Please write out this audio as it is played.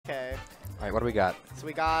All right, what do we got? So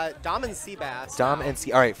we got Dom and Seabass. Dom and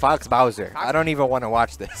All right, Fox Bowser. I don't even want to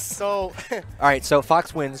watch this. So. All right, so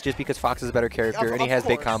Fox wins just because Fox is a better character and he has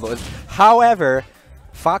course. big combos. However,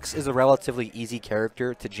 Fox is a relatively easy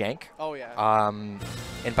character to jank. Oh yeah.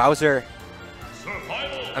 And Bowser.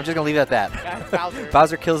 I'm just gonna leave it at that. Yeah, Bowser.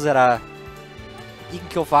 Bowser kills at he can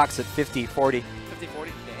kill Fox at 50, 40. 50,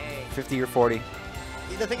 40. Dang. 50 or 40.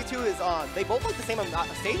 The thing too is they both like the same amount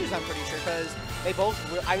of stages, I'm pretty sure, because they both,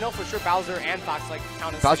 I know for sure Bowser and Fox like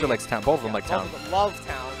Town and Bowser City. likes Town. Both of them like Town. Both of them love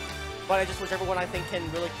Town. But I just wish everyone, I think, can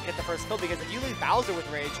really get the first kill, because if you leave Bowser with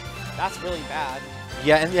Rage, that's really bad.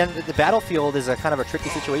 Yeah, and the Battlefield is a kind of a tricky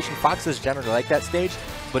situation. Fox is generally like that stage,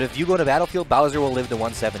 but if you go to Battlefield, Bowser will live to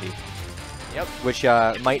 170. Yep. Which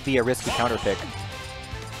might be a risky counter pick.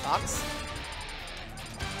 Fox.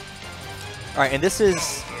 All right, and this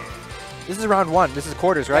is round one. This is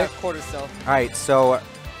quarters, right? Yeah, quarters still. All right, so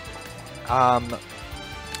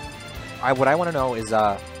what I want to know is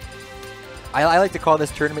I like to call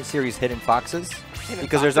this tournament series Hidden Foxes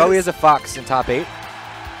because there's always a Fox in top 8.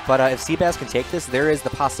 But if Seabass can take this, there is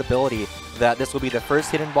the possibility that this will be the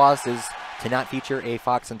first hidden bosses to not feature a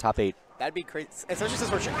Fox in top 8. That'd be great, especially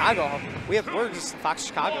since we're Chicago. We're just Fox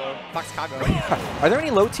Chicago. Are there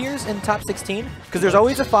any low tiers in top 16? Because there's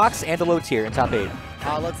always a Fox and a low tier in top 8.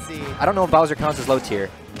 Let's see. I don't know if Bowser counts as low tier.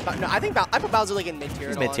 No, I think I put Bowser like in mid tier.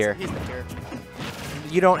 He's mid tier. He's mid tier.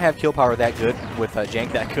 You don't have kill power that good with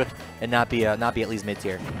jank that good and not be at least mid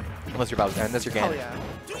tier, unless you're Bowser, unless you're Ganon. Oh yeah.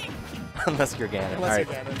 Unless you're Ganon. Unless All right.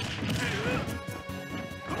 you're Ganon.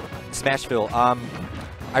 Smashville.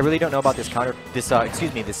 I really don't know about this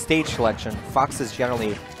this stage selection. Fox is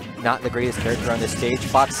generally not the greatest character on this stage.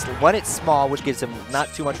 Fox, one, it's small, which gives him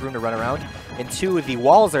not too much room to run around, and two, the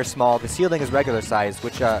walls are small, the ceiling is regular size,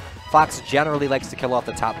 which Fox generally likes to kill off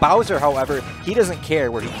the top. Bowser, however, he doesn't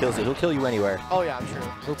care where he kills you. He'll kill you anywhere. Oh yeah, I'm sure.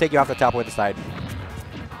 He'll take you off the top or the side.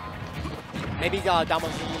 Maybe Dom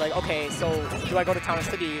was gonna be like, okay, so do I go to Town and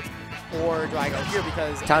City or do I go here?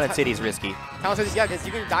 Because Town and City is risky. Town and City, yeah, because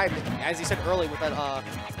you can die, as you said early, with that,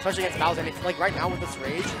 especially against Bowser. And if, like right now with this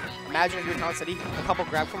Rage, imagine if you're Town and City, a couple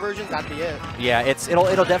grab conversions, that'd be it. Yeah,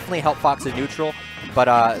 it'll definitely help Fox in neutral, but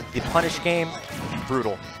the punish game,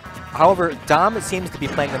 brutal. However, Dom seems to be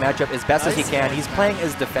playing the matchup as best as he can. He's playing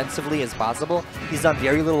as defensively as possible. He's done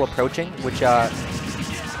very little approaching, which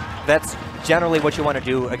that's generally what you want to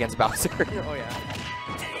do against Bowser. Oh yeah.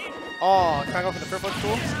 Oh, can I go for the purple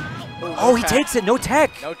tool? Oh, he takes it. No tech.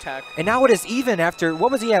 No tech. And now it is even after. What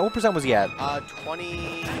was he at? What percent was he at?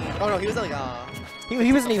 20. Oh no, he was like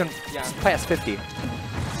He wasn't even yeah. past 50.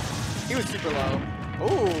 He was super low.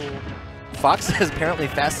 Ooh. Fox is apparently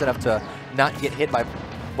fast enough to not get hit by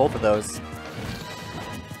both of those.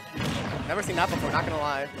 Never seen that before. Not gonna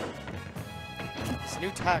lie. It's new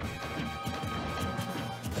tech.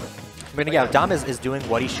 But yeah, Dom is doing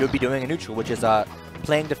what he should be doing in neutral, which is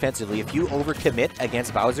playing defensively. If you overcommit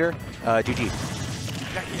against Bowser, GG.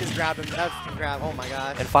 Yeah, he just grabbed him. That's a grab. Oh my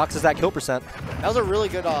god. And Fox is that kill percent. That was a really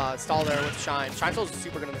good stall there with Shine. Shine Soul's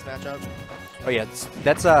super good in this matchup. Oh yeah,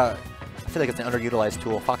 that's I feel like it's an underutilized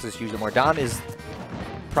tool. Fox has used it more. Dom is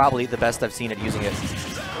probably the best I've seen at using it.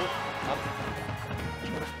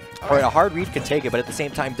 All right, a hard read can take it, but at the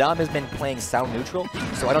same time, Dom has been playing sound neutral,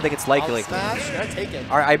 so I don't think it's likely. Smash, gotta take it.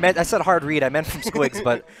 All right, I said hard read. I meant from Squigs,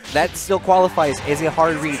 but that still qualifies as a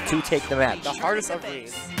hard read to take the match. The hardest of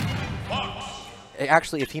reads.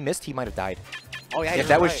 Actually, if he missed, he might have died. Oh yeah. If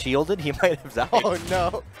that was shielded, he might have died. Oh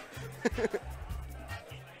no.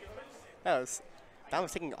 Dom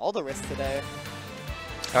was taking all the risks today.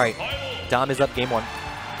 All right, Dom is up game 1.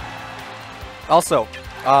 Also,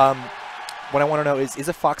 what I want to know is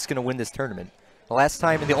a Fox going to win this tournament? The last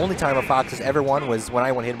time and the only time a Fox has ever won was when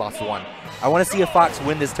I won Hitbox 1. I want to see a Fox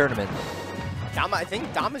win this tournament. I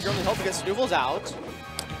think Dom is your only hope because Snoofle's out.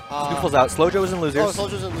 Snoofle's out. Slojo is in losers. Oh,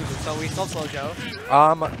 Slojo's in losers, so we still have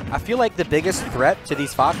Slojo. I feel like the biggest threat to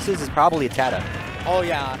these Foxes is probably Atata. Oh,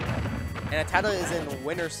 yeah. And Atata is in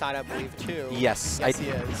winner's side, I believe, too. Yes. Yes, he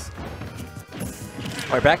is.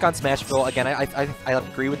 All right, back on Smashville. Again, I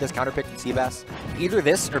agree with this counter pick from Seabass. Either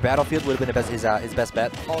this or Battlefield would have been his best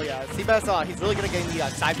bet. Oh, yeah. Seabass, he's really good at getting the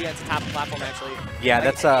side B to top platform, actually. Yeah,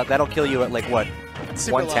 like, that'll kill you at, like, what?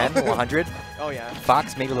 110, 100? Oh, yeah.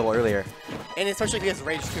 Fox, maybe a little earlier. And especially if he has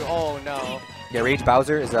Rage, too. Oh, no. Yeah, Rage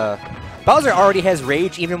Bowser is Bowser already has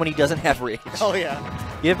Rage even when he doesn't have Rage. Oh, yeah.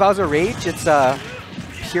 You have Bowser Rage, it's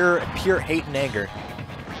pure hate and anger.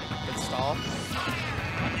 Good stall.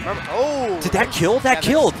 Remember, oh! Did that kill? That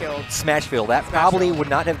killed! Killed. Smashville. That probably would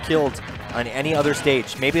not have killed on any other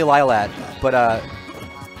stage. Maybe Lilat, but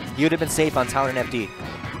he would have been safe on Town and FD.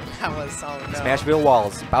 That was solid. No. Smashville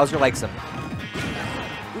walls. Bowser likes him.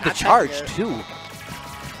 Ooh, with the charge, too.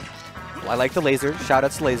 I like the lasers. Shout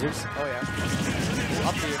out to lasers. Oh, yeah.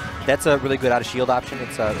 Up to you. That's a really good out of shield option.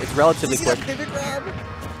 It's relatively quick. Pivot grab?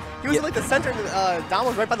 He was in like the center, and Dom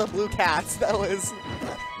was right by the blue cats. That was...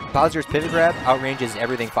 Bowser's pivot grab outranges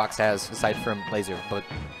everything Fox has, aside from laser, but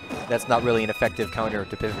that's not really an effective counter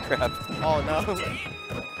to pivot grab. Oh, no.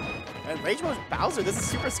 And Rage Mode Bowser, this is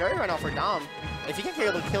super scary right now for Dom. If he can get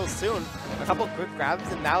able to kill soon, a couple quick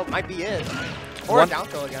grabs, and that might be it. Or a down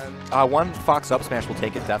throw again. One Fox up smash will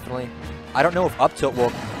take it, definitely. I don't know if up tilt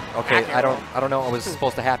will... Okay, I don't know what was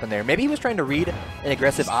supposed to happen there. Maybe he was trying to read an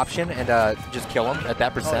aggressive option and just kill him at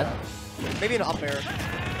that percent. Oh, yeah. Maybe an up air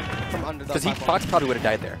from under the platform. Fox probably would have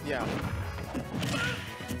died there. Yeah.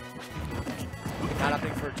 Not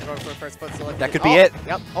opting for to go for first footstool. That could be it.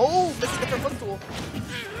 Yep. Oh, this is the first footstool.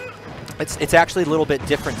 It's actually a little bit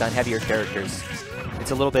different on heavier characters.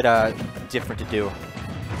 It's a little bit different to do.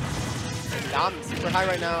 Dom super high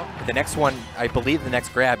right now. The next one, I believe the next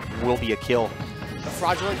grab will be a kill. The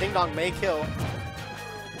fraudulent ding dong may kill.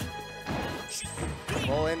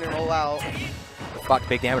 Roll in and roll out. Fox,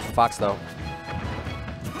 big damage from Fox though.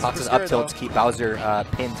 Fox's up tilts keep Bowser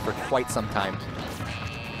pinned for quite some time.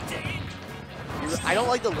 I don't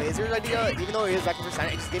like the lasers idea, even though he is back in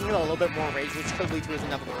percent. It's giving him a little bit more rage, which could lead to his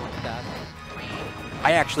inevitable death.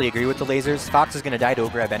 I actually agree with the lasers. Fox is going to die to a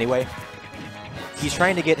grab anyway. He's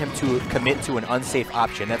trying to get him to commit to an unsafe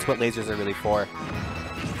option. That's what lasers are really for.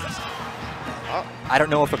 Oh. I don't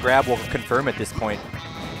know if a grab will confirm at this point.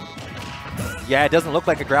 Yeah, it doesn't look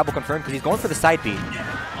like a grab will confirm because he's going for the side B.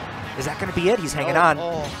 Is that going to be it? He's hanging on.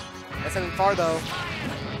 Oh. That's heading far, though.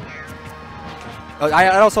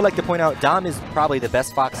 I'd also like to point out, Dom is probably the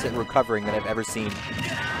best Fox at recovering that I've ever seen.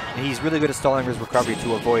 And he's really good at stalling his recovery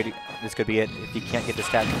to avoid, this could be it, if he can't get this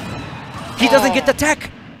tech. He doesn't get the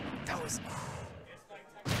tech!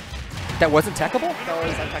 That wasn't techable? That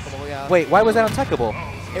was untechable, yeah. Wait, why was that untechable?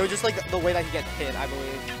 It was just like the way that he gets hit, I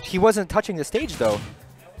believe. He wasn't touching the stage, though.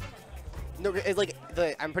 No, it's like,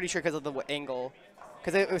 I'm pretty sure because of the angle.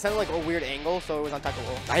 Because it sounded like a weird angle, so it was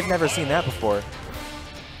untechable. I've never seen that before.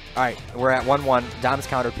 All right, we're at 1-1. Dom's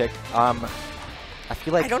counter pick. I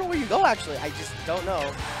feel like I don't know where you go, actually. I just don't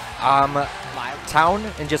know. Town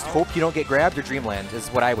and just hope you don't get grabbed, or Dreamland is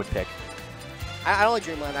what I would pick. I don't like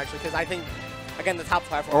Dreamland, actually, because I think, again, the top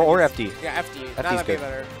platform. Or FD. Yeah, FD. FD's That might be good.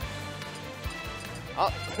 better.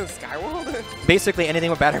 Oh, Skyworld? Basically anything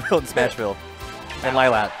with Battlefield and Smashville. And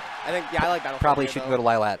Lilat. I think, yeah, I like Battlefield. Probably shouldn't go to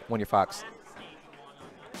Lilat when you're Fox.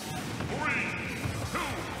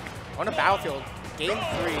 On a Battlefield. Game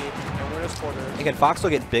 3 and winner's quarter. Again, Fox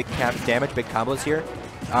will get big damage, big combos here,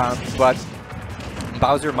 but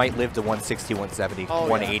Bowser might live to 160, 170,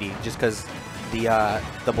 180, yeah. Just because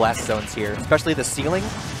the blast zones here, especially the ceiling,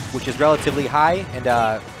 which is relatively high, and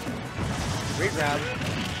great grab.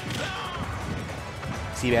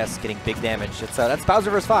 Seabass getting big damage. That's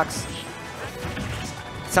Bowser versus Fox.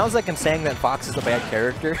 Sounds like I'm saying that Fox is a bad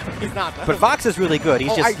character. He's not, though. But Fox is really good.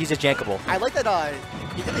 He's just jankable. I like that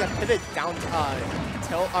he did like a pivot down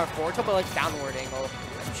tilt or forward tilt, but like downward angle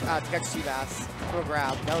to catch Seabass to a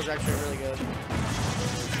grab. That was actually really good.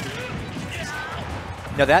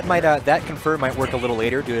 Now that might that confer might work a little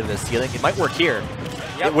later due to the ceiling. It might work here.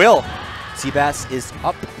 Yep. It will. Seabass is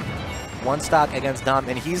up one stock against Dom,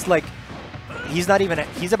 and he's like, he's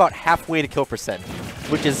about halfway to kill percent,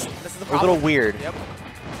 which is a little weird. Yep.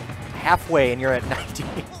 Halfway and you're at 90.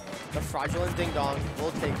 The fraudulent ding dong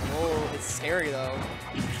will take. Oh, it's scary though.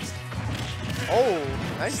 Oh,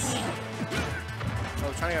 nice.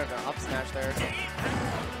 Oh, trying to get an up smash there.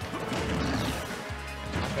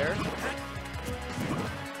 Not there.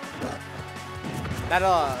 That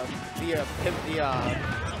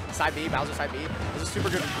the side B, Bowser side B, is a super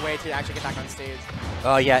good way to actually get back on stage.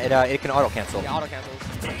 Oh yeah, it can auto cancel. Yeah, auto cancels.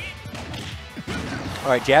 All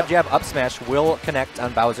right, jab, jab, up smash will connect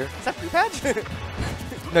on Bowser. Is that free patch?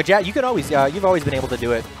 No, jab. You can always. You've always been able to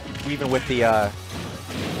do it, even with the.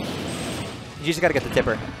 You just gotta get the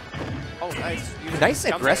tipper. Oh, nice. Nice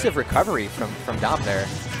aggressive recovery from Dom there.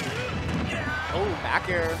 Oh, back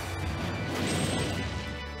air.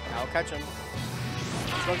 I'll catch him.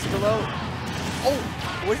 He's going super low.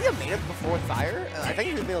 Oh, would he have made it before with fire? I think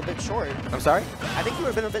he would have been a bit short. I'm sorry? I think he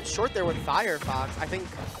would have been a bit short there with fire, Fox. I think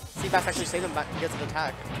Seabass actually saved him back to get to the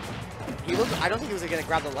attack. I don't think he was going to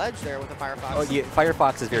grab the ledge there with the Firefox. Oh, yeah,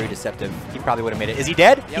 Firefox is very deceptive. He probably would have made it. Is he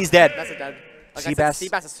dead? Yep, he's dead. That's a dead. Like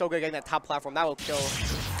Seabass is so good at getting that top platform. That will kill.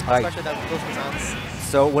 Right. Especially those percents.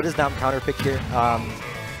 So what is Dom counter pick here?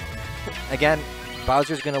 Again,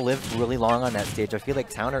 Bowser's going to live really long on that stage. I feel like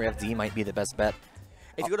Town or FD might be the best bet.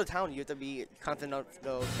 If you go to town, you have to be confident enough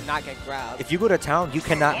though to not get grabbed. If you go to town, you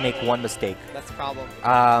cannot make one mistake. That's the problem.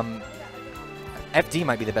 FD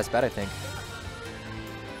might be the best bet, I think.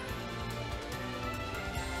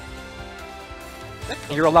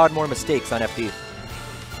 You're allowed more mistakes on FD.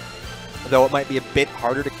 Though it might be a bit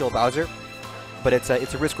harder to kill Bowser, but it's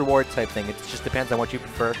a risk-reward type thing. It just depends on what you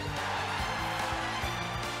prefer.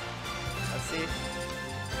 Let's see.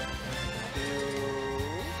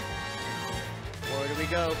 Where do we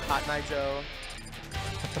go? Cotton Eye Joe.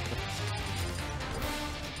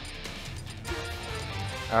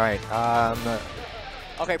 All right.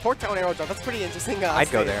 Okay, Port Town Arrow Jump. That's pretty interesting.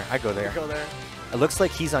 I'd go there. I'd go there. I'd go there. It looks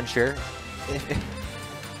like he's unsure.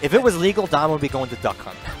 If it was legal, Dom would be going to Duck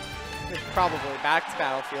Hunt. Probably back to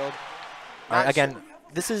Battlefield. Again, sure.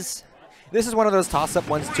 this is one of those toss-up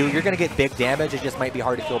ones too. You're gonna get big damage. It just might be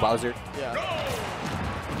hard to kill Bowser.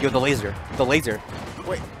 Yeah. Yo, the laser. The laser.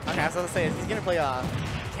 Wait. Okay, I was gonna say, is he gonna play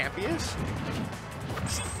campy-ish?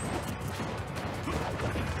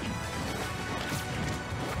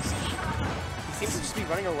 He seems to just be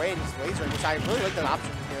running away and just lasering, which I really like that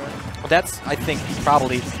option here. Well, that's, I think,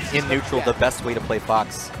 probably in neutral the best way to play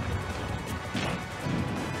Fox.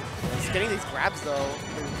 Just getting these grabs though,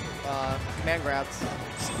 command grabs.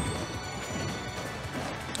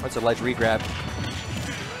 What's a ledge re-grab?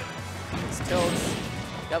 These tilts.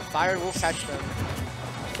 Yep, fire will catch them.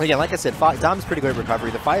 Well, yeah, like I said, Dom's pretty good at recovery.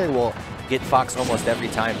 The fire will get Fox almost every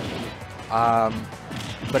time.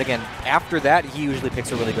 But again, after that, he usually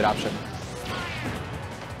picks a really good option.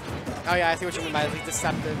 Oh yeah, I see what you mean by he's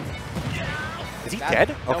deceptive. Is he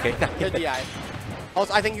dead? Nope. Okay. Good DI.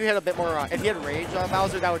 Also, I think you had a bit more. If he had rage on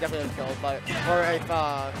Bowser, that would definitely have killed. But or if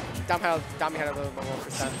Dom had a little more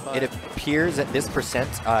percent. But it appears at this percent,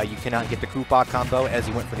 you cannot get the Koopa combo as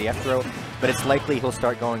he went for the F throw, but it's likely he'll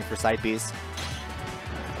start going for side Bs.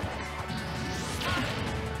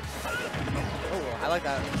 Oh, I like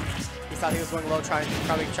that. He thought he was going low,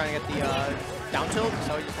 probably trying to get the down tilt,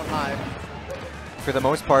 so he just went high. For the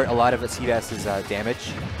most part, a lot of Seabass's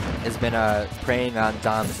damage has been preying on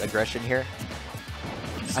Dom's aggression here.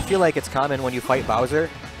 I feel like it's common when you fight Bowser.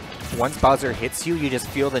 Once Bowser hits you, you just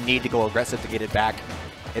feel the need to go aggressive to get it back,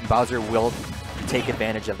 and Bowser will take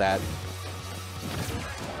advantage of that.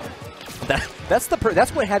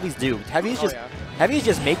 That's what heavies do. Heavies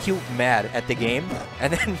just make you mad at the game,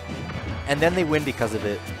 and then they win because of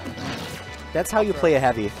it. That's how you play a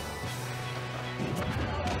heavy.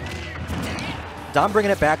 Dom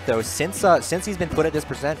bringing it back though. Since he's been put at this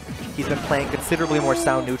percent, he's been playing considerably more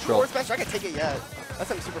sound neutral. Forward smash, I can take it yet. That's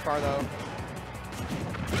not super far though.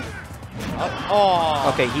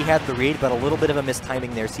 Oh. Okay, he had the read, but a little bit of a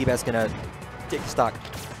mistiming there. Seabass gonna take stock.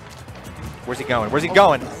 Where's he going? Where's he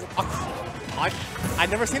going? I've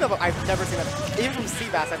never seen that. I've never seen that. Even from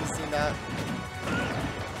Seabass, I haven't seen that.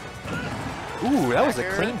 Ooh, that was a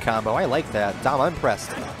clean combo. I like that. Dom, I'm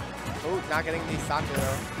impressed. Oh, not getting the stock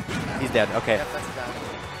though. He's dead. Okay. Yep, that's dead.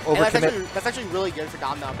 Overcommit. That's actually really good for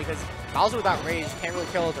Dom now because Bowser without rage can't really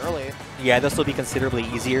kill it early. Yeah, this will be considerably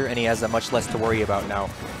easier, and he has much less to worry about now.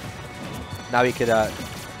 Now he could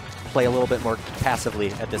play a little bit more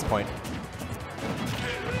passively at this point.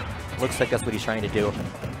 Looks like that's what he's trying to do.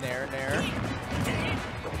 Nair.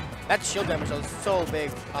 That shield damage was so big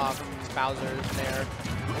from Bowser's Nair.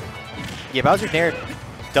 Yeah, Bowser's Nair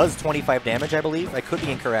does 25 damage, I believe. I could be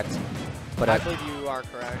incorrect. But I believe you are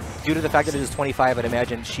correct. Due to the fact that it is 25, I'd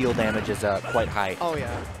imagine shield damage is quite high. Oh, yeah.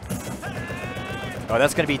 Oh,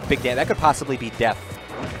 that's going to be big damage. That could possibly be death.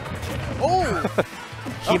 Oh!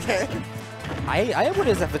 Okay. I would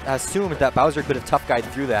have assumed that Bowser could have tough guide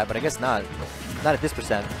through that, but I guess not. Not at this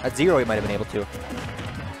percent. At 0, he might have been able to.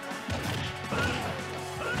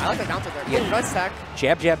 I like the down tilt there. Yeah. Ooh, nice tech.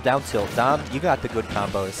 Jab, down tilt. Dom, you got the good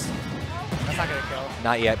combos. That's not going to kill.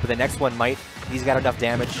 Not yet, but the next one might. He's got enough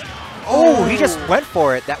damage. Oh, he just went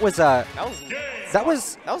for it. That was a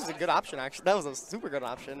good option, actually. That was a super good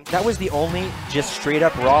option. That was the only just straight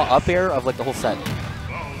up raw up air of like the whole set.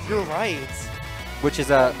 You're right. Which is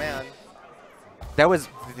oh man. That was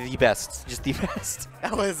the best. Just the best.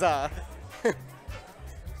 That was All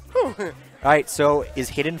right, so is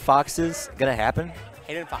Hidden Foxes gonna happen?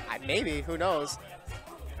 Hidden Fox, maybe. Who knows?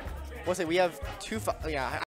 We'll see. We have two. Yeah.